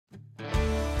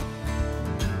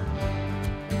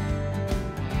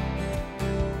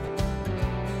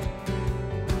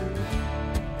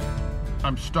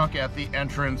I'm stuck at the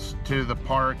entrance to the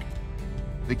park.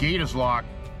 The gate is locked.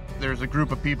 There's a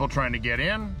group of people trying to get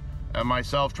in, and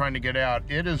myself trying to get out.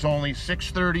 It is only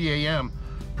 6:30 a.m.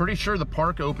 Pretty sure the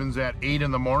park opens at 8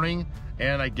 in the morning,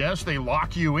 and I guess they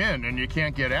lock you in and you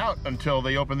can't get out until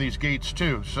they open these gates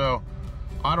too. So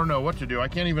I don't know what to do. I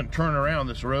can't even turn around.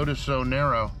 This road is so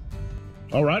narrow.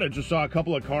 All right, I just saw a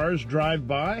couple of cars drive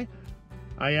by.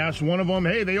 I asked one of them,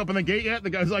 hey, they open the gate yet? The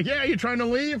guy's like, yeah, you trying to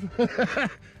leave?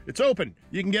 It's open.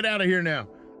 You can get out of here now.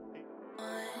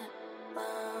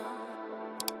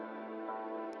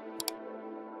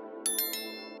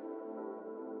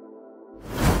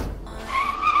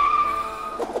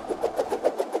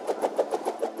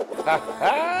 Yeah.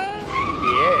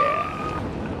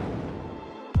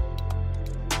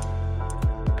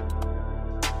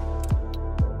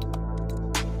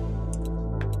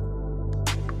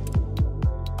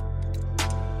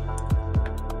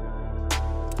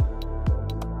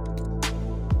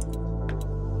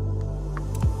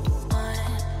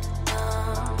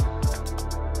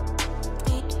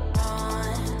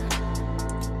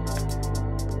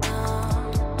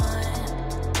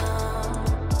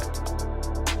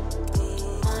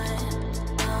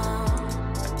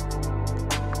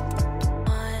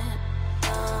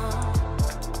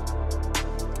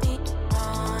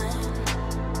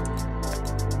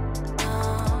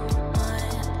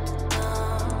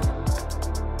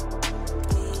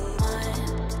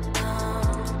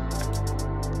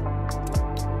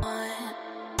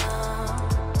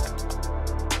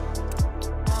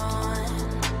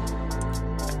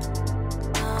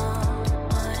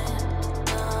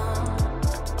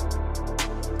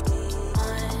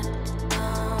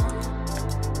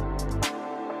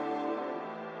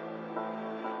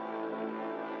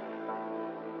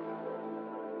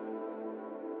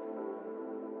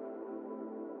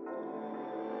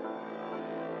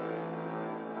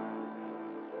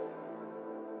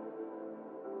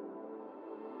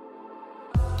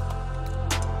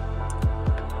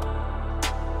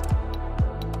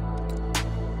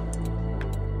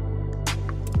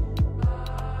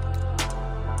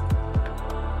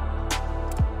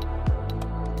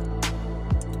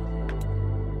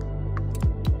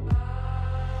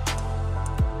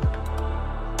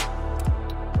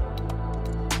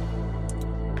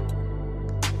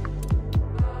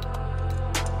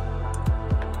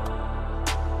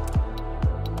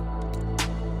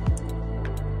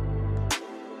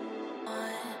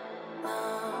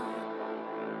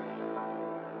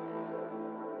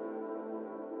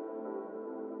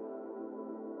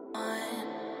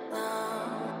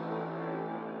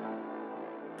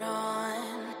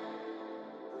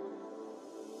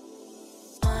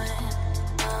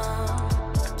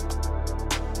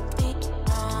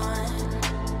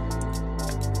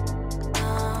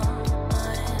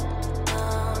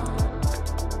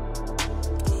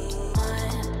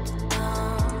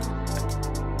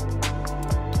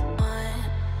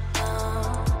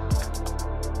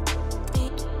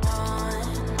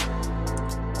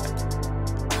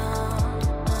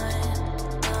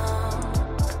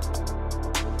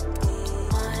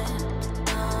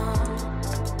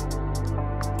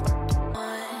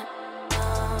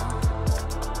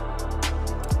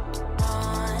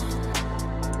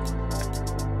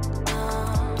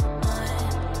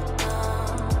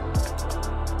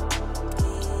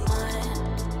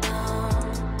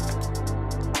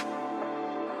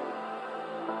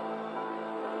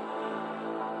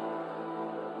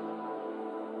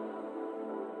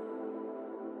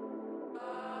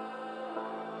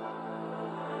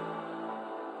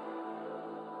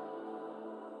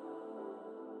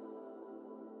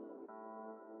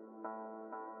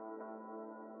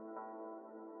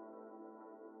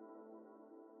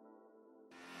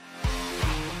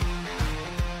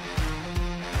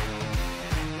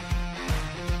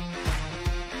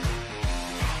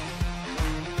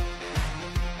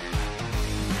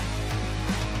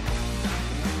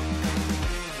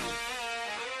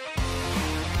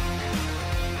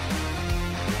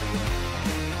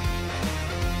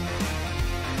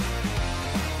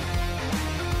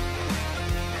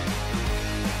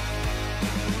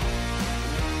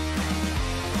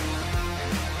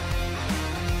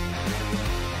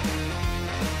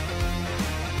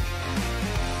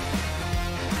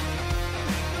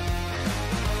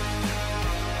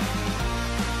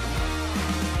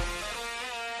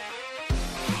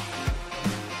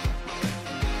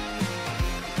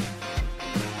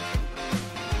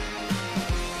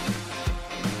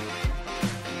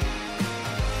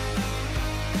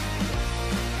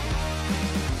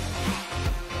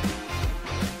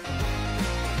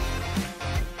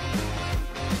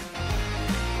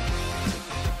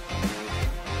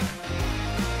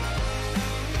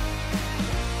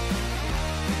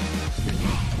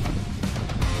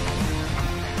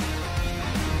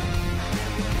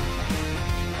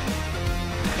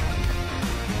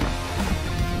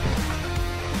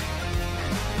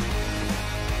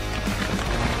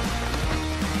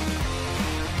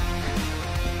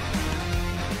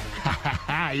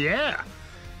 Yeah,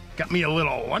 got me a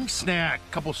little lunch snack,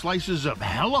 couple slices of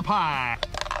hella pie.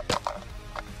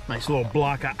 Nice little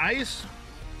block of ice,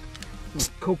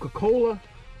 Coca-Cola.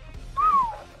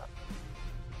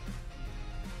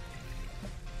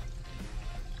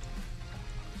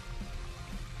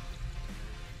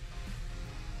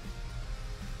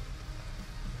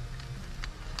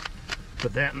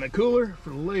 Put that in the cooler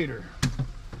for later.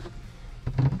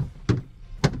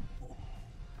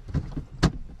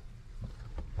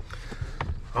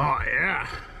 Oh yeah,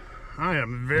 I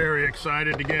am very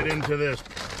excited to get into this.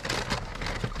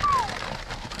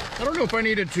 I don't know if I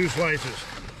needed 2 slices.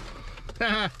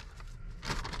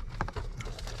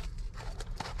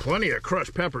 Plenty of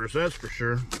crushed peppers, that's for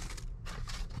sure.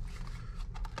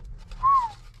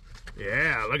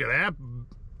 Yeah, look at that,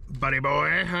 buddy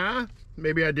boy, huh?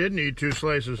 Maybe I did need 2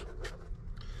 slices.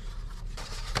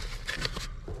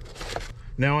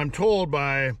 Now I'm told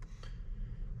by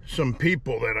some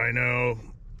people that I know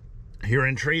here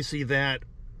in Tracy that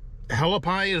hella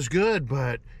pie is good,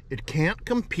 but it can't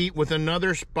compete with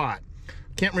another spot.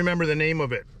 Can't remember the name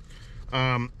of it.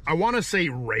 I want to say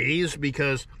Ray's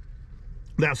because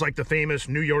that's like the famous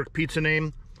New York pizza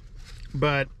name,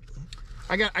 but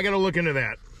I got to look into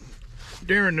that.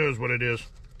 Darren knows what it is.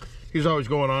 He's always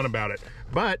going on about it.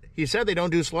 But he said they don't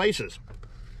do slices.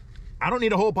 I don't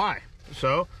need a whole pie.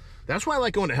 So that's why I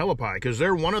like going to Hella Pie, because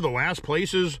they're one of the last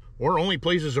places or only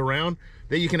places around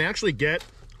that you can actually get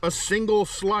a single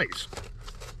slice.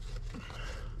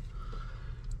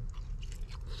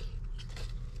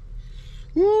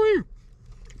 Woo!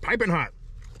 Piping hot.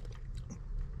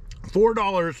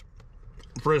 $4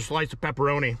 for a slice of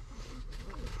pepperoni.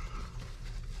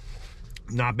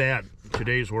 Not bad in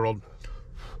today's world.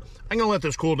 I'm gonna let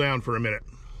this cool down for a minute.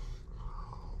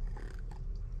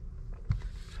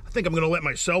 I think I'm gonna let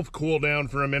myself cool down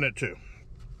for a minute too.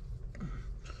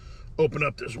 Open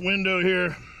up this window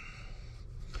here.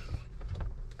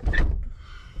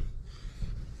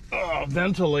 Oh,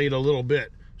 ventilate a little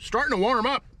bit. Starting to warm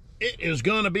up. It is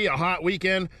gonna be a hot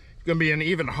weekend. It's gonna be an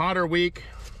even hotter week.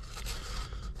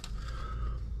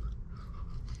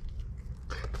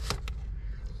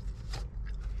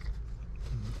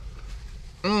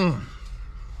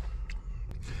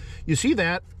 You see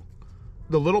that?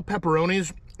 The little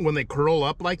pepperonis, when they curl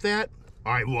up like that,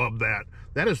 I love that.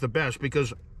 That is the best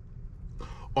because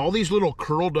all these little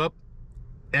curled up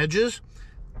edges,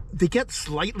 they get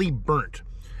slightly burnt.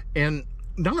 And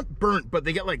not burnt, but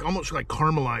they get like almost like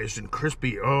caramelized and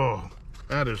crispy. Oh,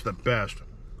 that is the best.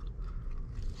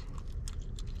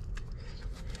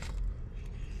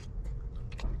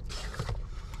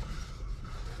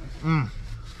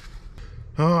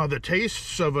 Oh, the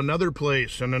tastes of another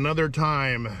place and another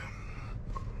time.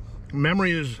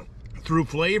 Memories through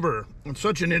flavor. It's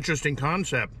such an interesting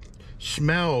concept.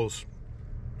 Smells,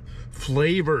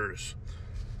 flavors.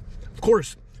 Of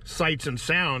course, sights and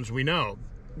sounds, we know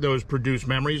those produce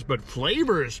memories, but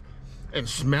flavors and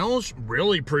smells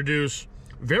really produce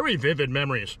very vivid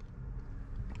memories.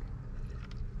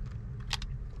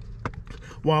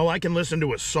 While I can listen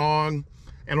to a song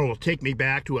and it'll take me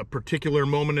back to a particular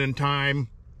moment in time,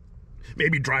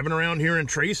 maybe driving around here in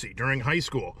Tracy during high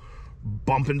school,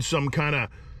 bumping some kind of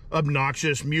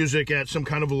obnoxious music at some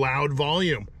kind of loud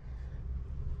volume,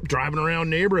 driving around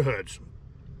neighborhoods,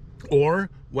 or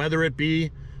whether it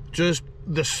be just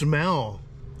the smell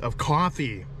of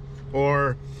coffee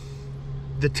or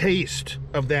the taste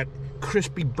of that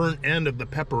crispy burnt end of the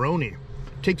pepperoni.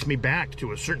 Takes me back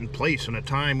to a certain place and a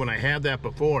time when I had that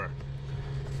before.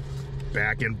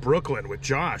 Back in Brooklyn with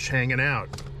Josh hanging out.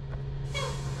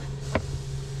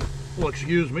 Well,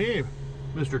 excuse me,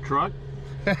 Mr. Truck.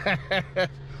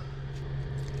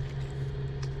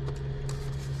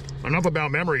 Enough about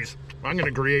memories. I'm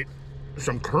going to create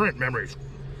some current memories.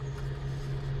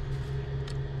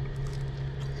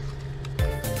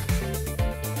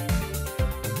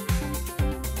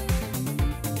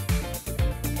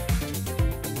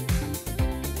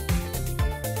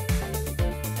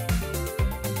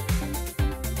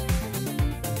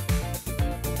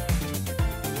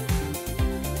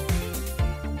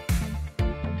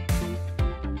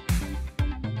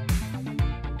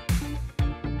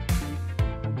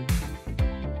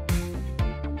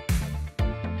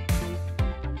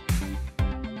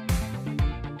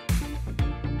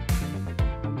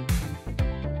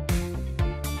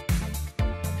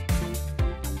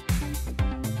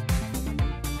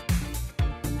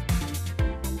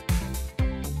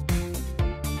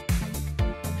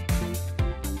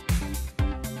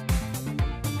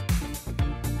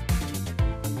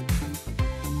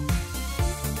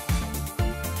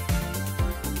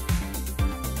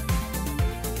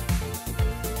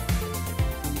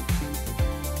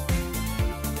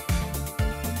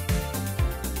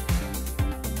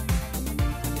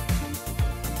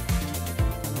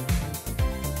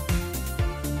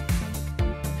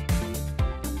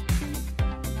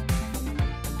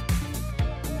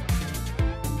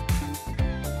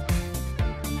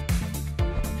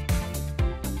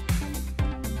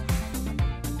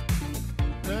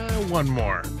 one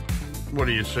more. What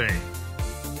do you say?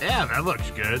 Yeah, that looks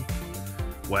good.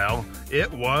 Well,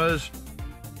 it was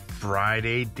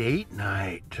Friday date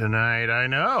night tonight, I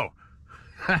know.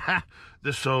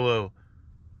 The solo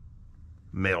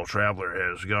male traveler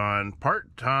has gone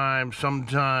part-time,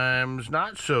 sometimes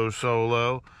not so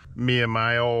solo. Me and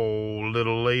my old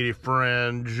little lady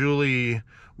friend, Julie,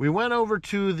 we went over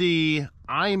to the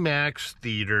IMAX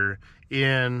theater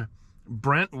in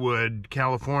Brentwood,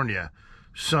 California.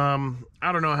 Some,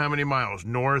 I don't know how many miles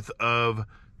north of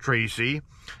Tracy.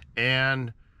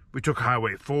 And we took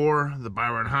Highway 4, the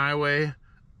Byron Highway,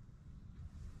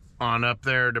 on up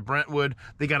there to Brentwood.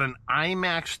 They got an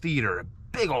IMAX theater, a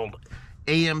big old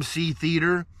AMC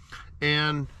theater,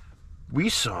 and we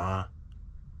saw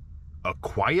A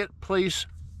Quiet Place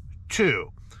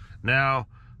 2. Now,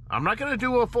 I'm not going to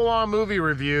do a full-on movie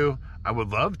review. I would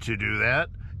love to do that.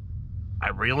 I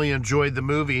really enjoyed the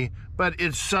movie, but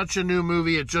it's such a new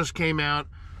movie. It just came out.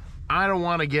 I don't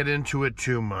want to get into it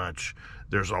too much.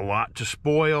 There's a lot to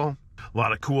spoil, a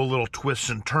lot of cool little twists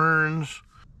and turns.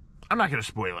 I'm not going to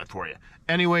spoil it for you.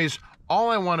 Anyways, all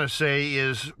I want to say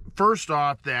is, first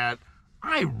off, that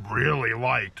I really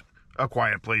liked A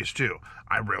Quiet Place 2.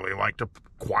 I really liked A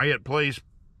Quiet Place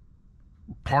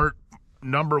Part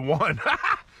number 1.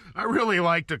 I really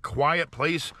liked A Quiet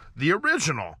Place, the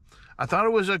original. I thought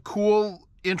it was a cool,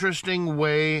 interesting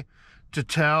way to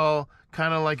tell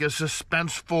kind of like a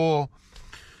suspenseful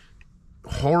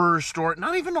horror story.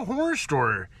 Not even a horror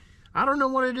story. I don't know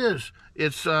what it is.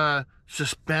 It's a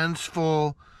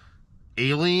suspenseful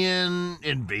alien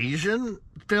invasion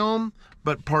film,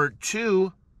 but part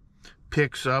 2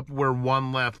 picks up where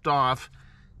 1 left off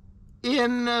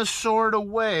in a sort of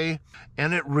way,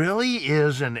 and it really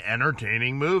is an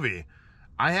entertaining movie.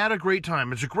 I had a great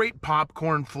time. It's a great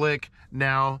popcorn flick.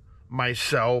 Now,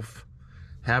 myself,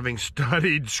 having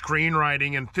studied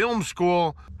screenwriting in film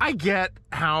school, I get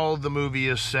how the movie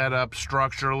is set up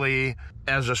structurally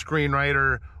as a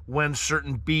screenwriter, when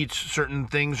certain beats, certain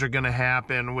things are going to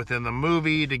happen within the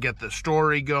movie to get the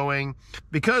story going.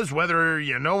 Because whether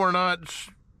you know or not,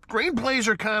 screenplays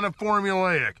are kind of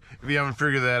formulaic, if you haven't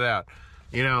figured that out.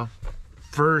 You know,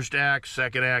 first act,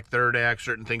 second act, third act,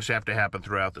 certain things have to happen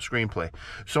throughout the screenplay.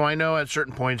 So I know at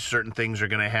certain points, certain things are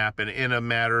going to happen in a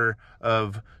matter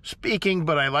of speaking,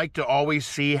 but I like to always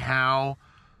see how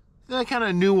the kind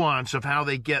of nuance of how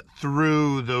they get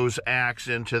through those acts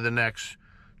into the next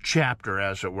chapter,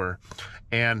 as it were.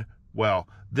 And, well,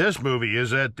 this movie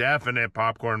is a definite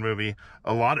popcorn movie.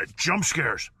 A lot of jump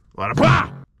scares. A lot of,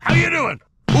 ah! How you doing?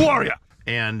 Who are you?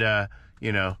 And,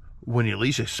 you know, when you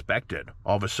least expect it,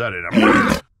 all of a sudden,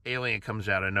 alien comes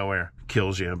out of nowhere,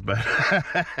 kills you. But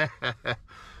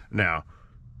now,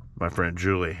 my friend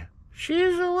Julie,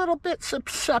 she's a little bit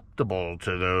susceptible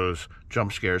to those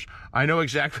jump scares. I know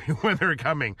exactly when they're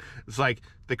coming. It's like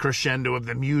the crescendo of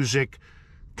the music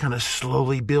kind of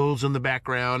slowly builds in the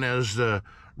background as the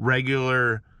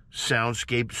regular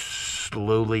soundscape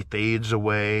slowly fades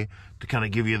away to kind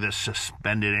of give you this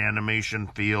suspended animation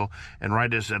feel. And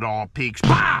right as it all peaks,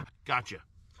 bah! Gotcha.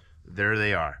 There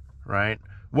they are, right?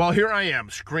 Well, here I am,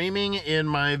 screaming in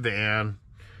my van.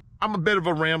 I'm a bit of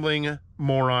a rambling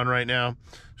moron right now,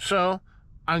 so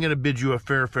I'm going to bid you a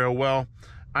fair farewell.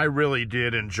 I really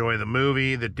did enjoy the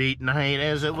movie, the date night,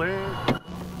 as it were.